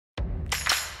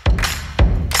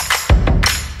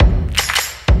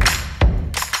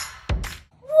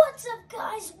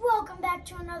back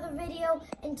to another video,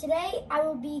 and today I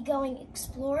will be going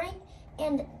exploring,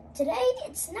 and today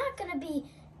it's not going to be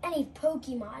any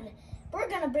Pokemon. We're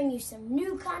going to bring you some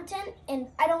new content, and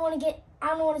I don't want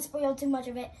to spoil too much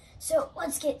of it, so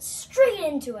let's get straight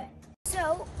into it.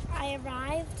 So I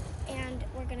arrived, and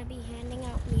we're going to be handing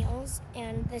out meals,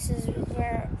 and this is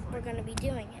where we're going to be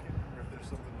doing it. If there's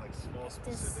something like small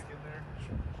specific in there,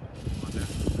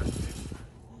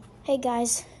 Hey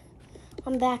guys,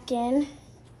 I'm back in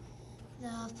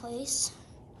the place.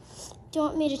 Do you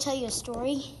want me to tell you a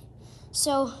story?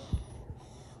 So,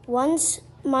 once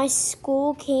my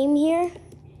school came here,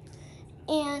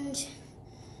 and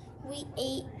we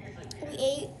ate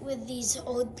with these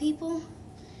old people.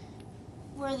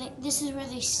 This is where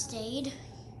they stayed,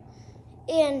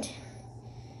 and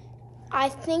I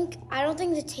don't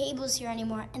think the table's here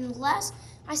anymore, unless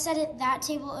I sat at that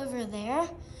table over there.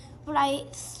 But I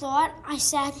thought I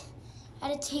sat at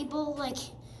a table like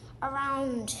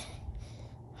around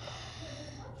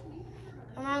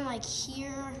like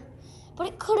here, but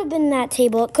it could have been that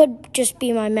table. It could just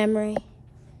be my memory.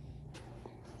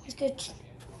 Let's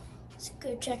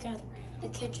go check out the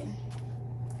kitchen.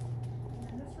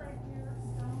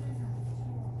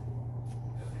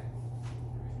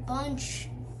 Bunch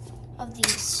of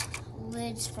these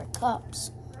lids for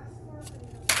cups.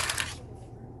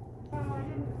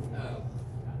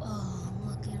 Oh,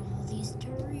 look at all these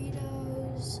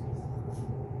Doritos.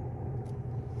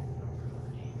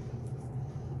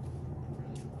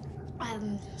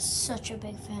 I'm such a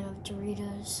big fan of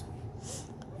Doritos.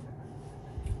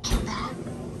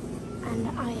 And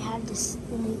I had to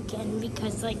sneak in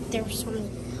because there were so many.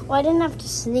 Well, I didn't have to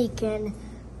sneak in,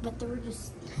 but there were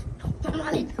just, come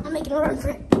on in, I'm making a run for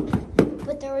it.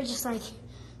 But there were just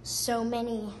so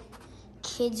many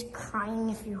kids crying,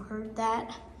 if you heard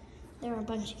that. There were a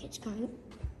bunch of kids crying.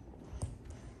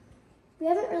 We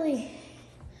haven't really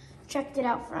checked it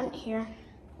out front here.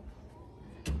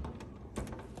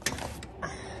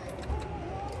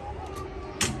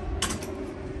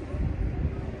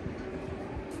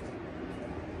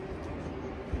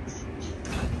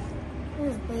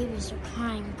 Those babies are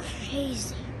crying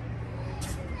crazy.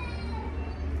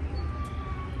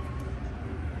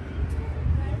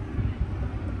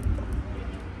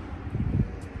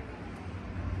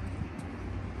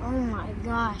 Oh my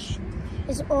gosh.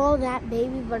 It's all that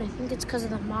baby, but I think it's because of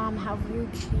the mom, how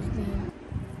rude she's being.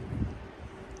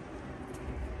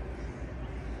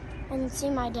 And see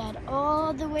my dad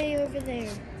all the way over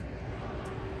there.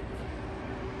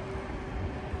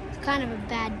 It's kind of a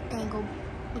bad angle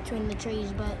between the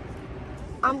trees, but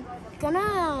I'm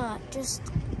gonna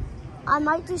I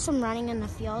might do some running in the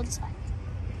fields.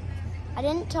 I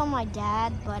didn't tell my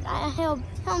dad, but he'll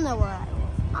know where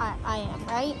I am,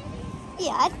 right?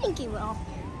 Yeah, I think he will.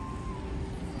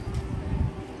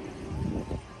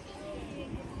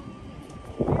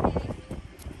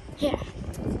 Here,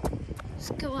 let's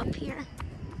go up here.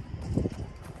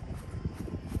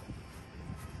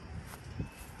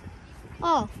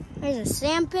 Oh, there's a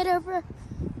sand pit over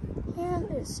here.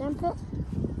 There's a sand pit.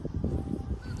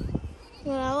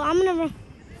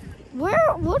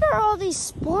 Well, what are all these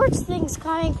sports things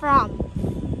coming from?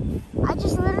 I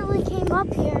just literally came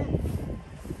up here.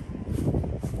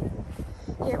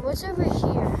 Here, what's over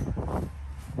here?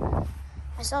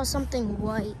 I saw something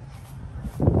white.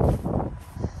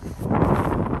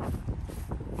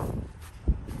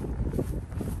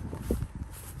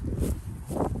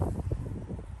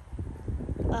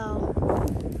 Oh,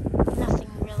 nothing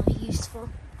really useful.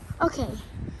 Okay,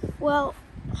 well,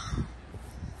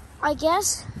 I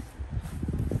guess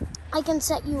I can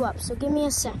set you up, so give me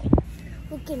a second.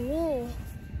 Look at me.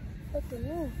 Look at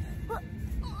me.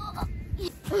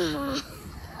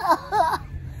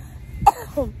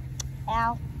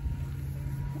 Ow.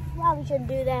 Probably shouldn't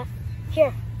do that.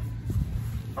 Here.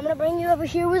 I'm gonna bring you over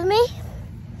here with me.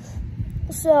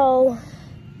 So,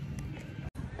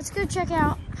 let's go check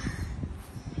out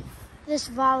this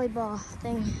volleyball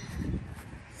thing.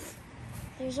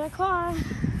 There's our car.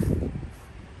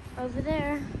 Over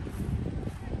there.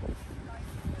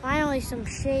 Finally some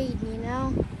shade, you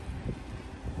know?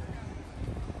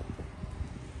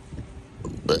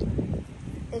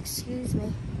 Excuse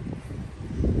me.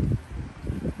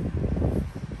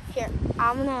 Here,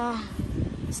 I'm gonna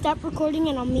stop recording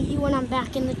and I'll meet you when I'm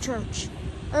back in the church.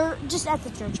 Or just at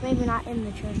the church, maybe not in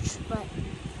the church, but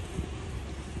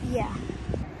yeah.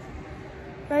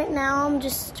 Right now I'm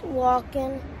just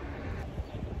walking.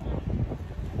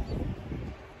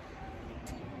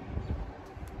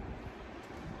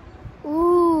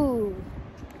 Ooh.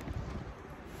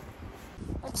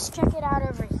 Let's check it out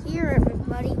over here,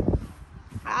 everybody.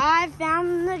 I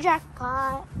found the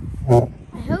jackpot.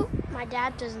 I hope my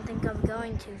dad doesn't think I'm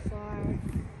going too far.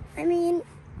 I mean,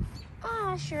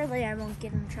 surely I won't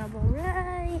get in trouble,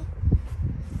 right?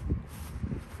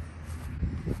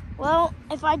 Well,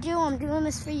 if I do, I'm doing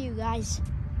this for you guys.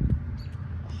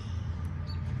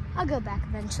 I'll go back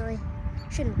eventually.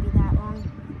 Shouldn't be that long.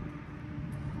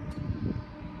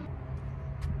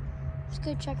 Let's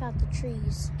go check out the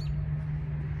trees.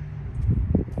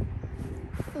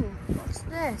 Ooh, what's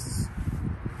this?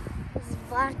 This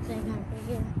black thing over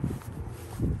here.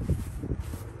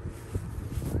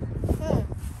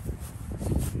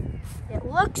 It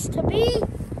looks to be,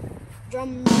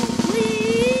 drum roll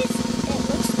please, it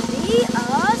looks to be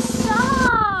a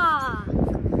sock.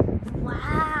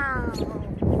 Wow.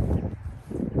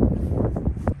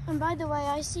 And by the way,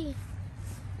 I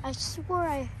swore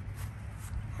I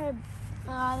heard,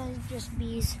 there's just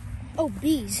bees. Oh,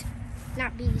 bees,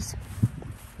 not bees.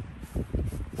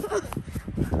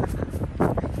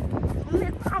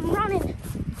 I'm running.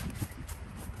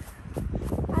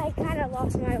 I kind of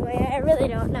lost my way. I really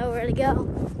don't know where to go.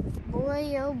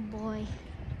 Boy, oh boy.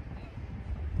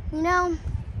 You know,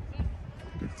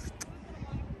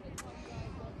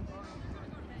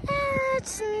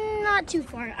 it's not too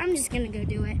far. I'm just gonna go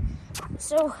do it.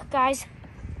 So, guys,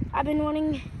 I've been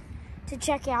wanting to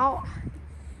check out.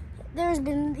 There's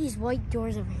been these white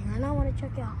doors over here, and I want to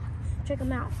check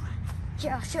them out.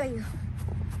 Here, I'll show you.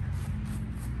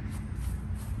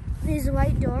 These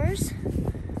white doors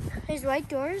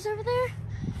over there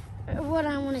are what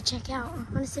I want to check out.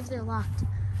 I want to see if they're locked.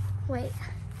 Wait,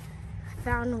 I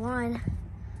found one.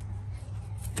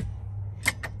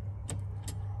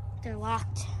 They're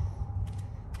locked.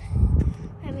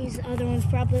 That means the other one's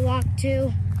probably locked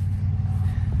too.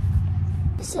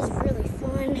 This is really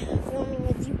fun, filming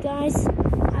with you guys.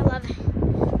 I love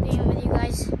being with you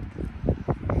guys.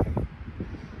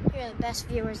 You're the best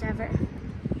viewers ever.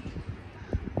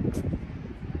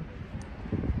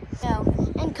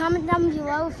 And comment down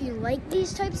below if you like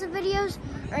these types of videos,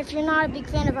 or if you're not a big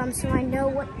fan of them, so I know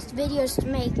what videos to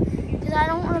make. Because I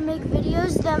don't want to make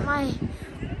videos that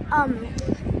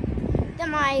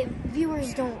my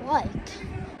viewers don't like.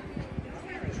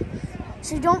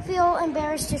 So don't feel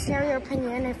embarrassed to share your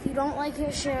opinion. If you don't like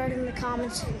it, share it in the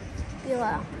comments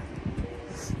below.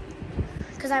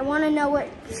 Because I want to know what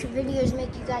videos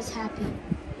make you guys happy.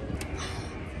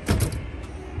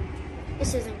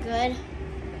 This isn't good.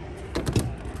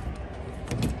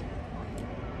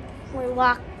 We're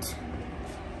locked.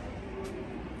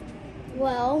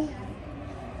 Well,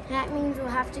 that means we'll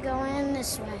have to go in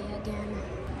this way again.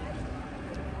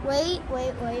 Wait.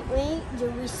 Do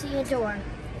we see a door?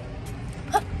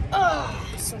 Oh,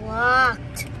 it's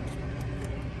locked.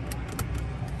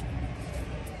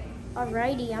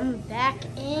 Alrighty, I'm back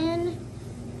in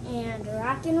and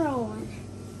rock and rolling.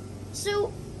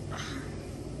 So,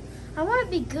 I want to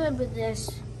be good with this,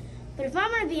 but if I'm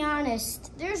going to be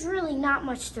honest, there's really not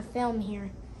much to film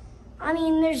here. I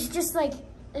mean, there's just like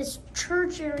this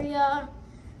church area.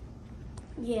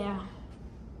 Yeah.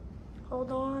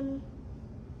 Hold on.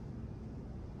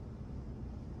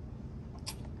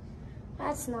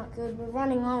 That's not good. We're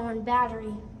running low on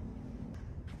battery.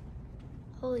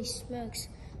 Holy smokes.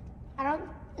 I don't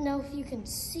know if you can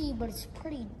see, but it's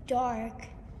pretty dark.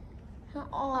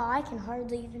 Oh, I can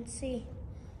hardly even see.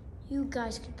 You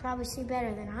guys could probably see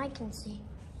better than I can see.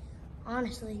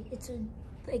 Honestly, it's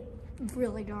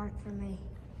really dark for me.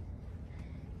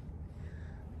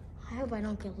 I hope I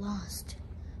don't get lost.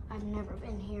 I've never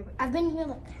been here. I've been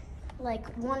here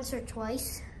like once or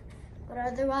twice, but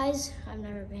otherwise, I've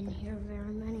never been here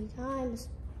very many times.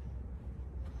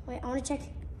 Wait, I want to check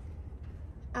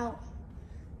out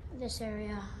this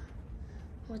area,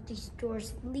 what these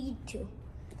doors lead to.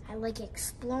 I like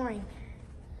exploring.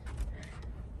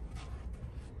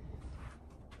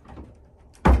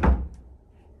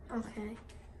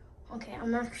 Okay,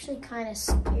 I'm actually kind of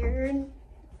scared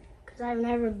because I've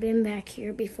never been back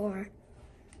here before.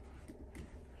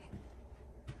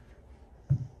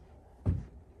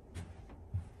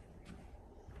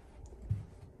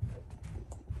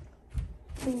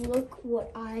 Look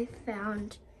what I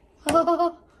found.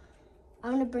 I'm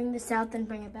gonna bring this out, then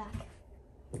bring it back.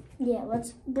 Yeah,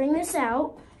 let's bring this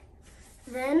out.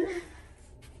 Then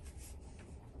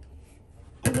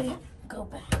I'm gonna go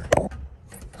back. Oh,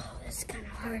 this is kind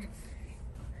of hard.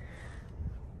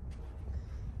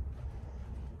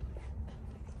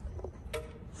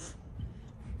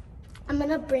 I'm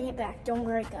gonna bring it back. Don't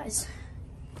worry, guys.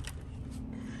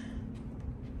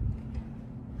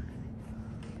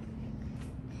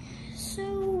 So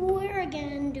where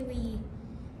again do we...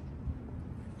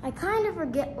 I kind of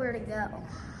forget where to go.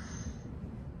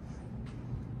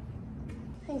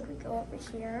 think we go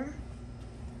over here.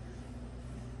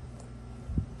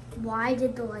 Why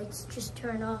did the lights just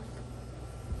turn off?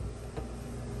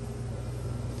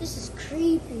 This is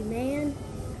creepy, man.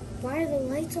 Why are the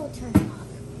lights all turned off?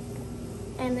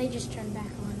 And they just turned back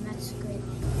on. That's great.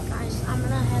 Guys, I'm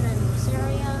gonna head in this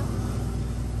area.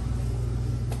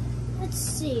 Let's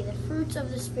see, the fruits of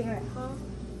the spirit, huh?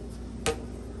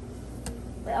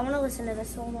 Wait, I wanna listen to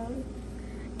this, hold on.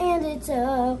 And it's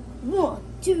 1,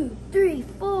 2, 3,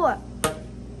 4.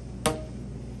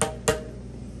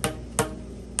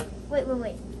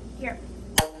 Wait. Here.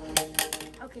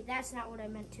 Okay, that's not what I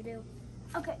meant to do.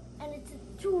 Okay, and it's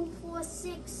a 2, 4,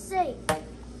 6, 8.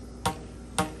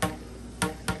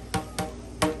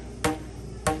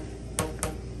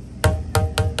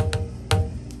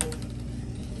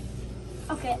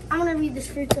 Okay, I'm gonna read the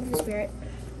fruits of the spirit.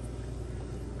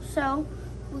 So,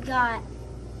 we got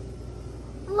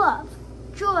love,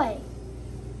 joy,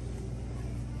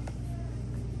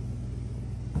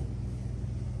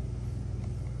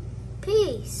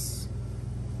 peace,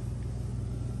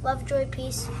 love, joy,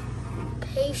 peace,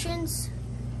 patience,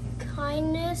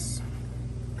 kindness,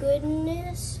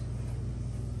 goodness,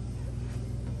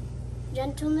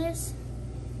 gentleness,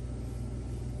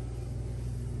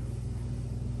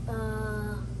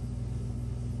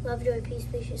 love, joy, peace,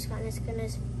 patience, kindness,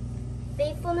 goodness,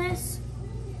 faithfulness,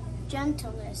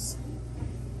 gentleness,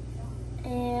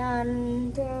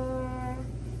 and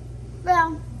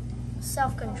well,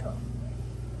 self-control.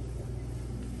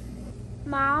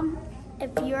 Mom,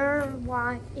 if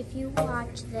you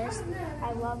watch this,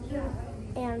 I love you,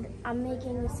 and I'm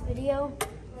making this video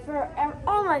for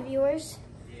all my viewers,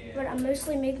 but I'm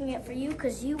mostly making it for you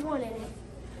because you wanted it.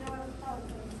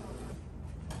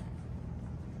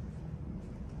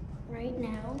 Right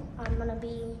now, I'm gonna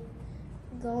be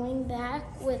going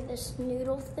back with this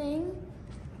noodle thing.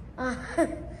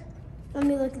 Let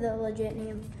me look at the legit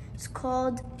name. It's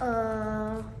called,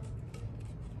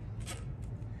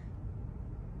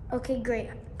 okay, great.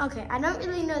 Okay, I don't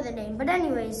really know the name, but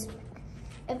anyways,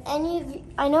 if any of you,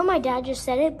 I know my dad just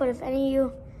said it, but if any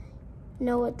of you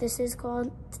know what this is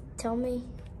called, tell me.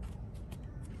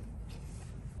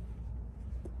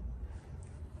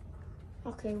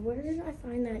 Okay, where did I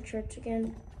find that church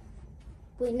again?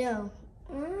 Wait, no.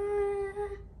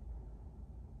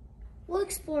 We'll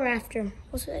explore after.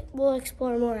 We'll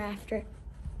explore more after.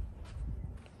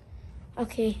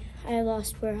 Okay, I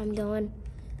lost where I'm going.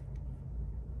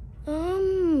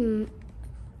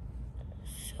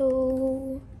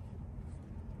 So...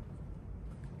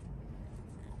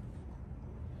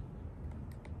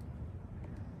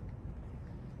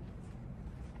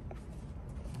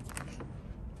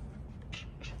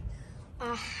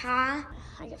 Aha.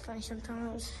 I get funny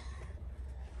sometimes.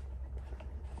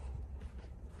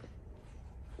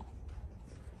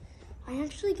 I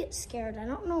actually get scared. I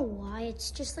don't know why.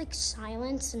 It's just like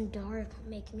silence and dark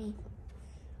make me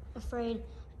afraid.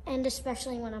 And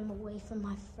especially when I'm away from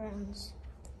my friends.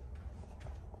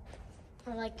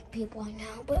 Or like people I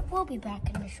know. But we'll be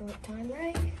back in a short time,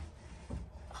 right?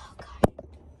 Oh God.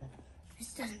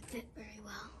 This doesn't fit very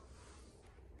well.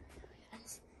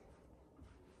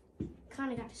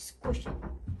 Kind of got to squish it.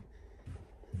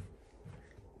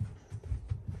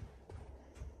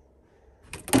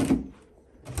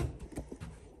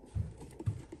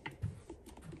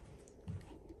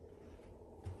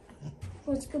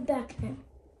 Let's go back now.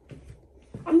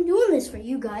 I'm doing this for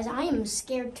you guys. I am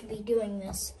scared to be doing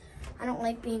this. I don't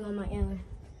like being on my own.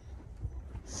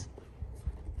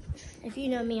 If you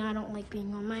know me, I don't like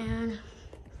being on my own.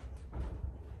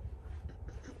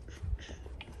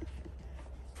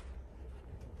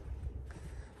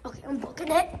 Okay, I'm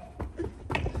booking it.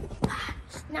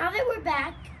 Now that we're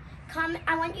back,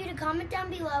 I want you to comment down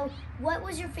below what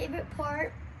was your favorite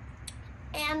part.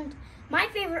 And my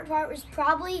favorite part was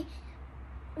probably,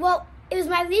 well, it was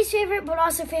my least favorite, but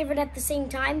also favorite at the same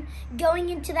time. Going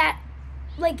into that,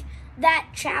 like, that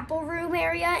chapel room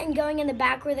area and going in the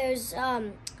back where those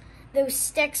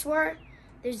sticks were.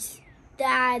 There's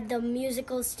the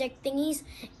musical stick thingies.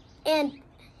 And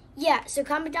yeah, so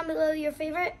comment down below your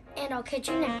favorite, and I'll catch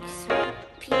you next.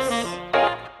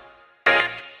 Peace.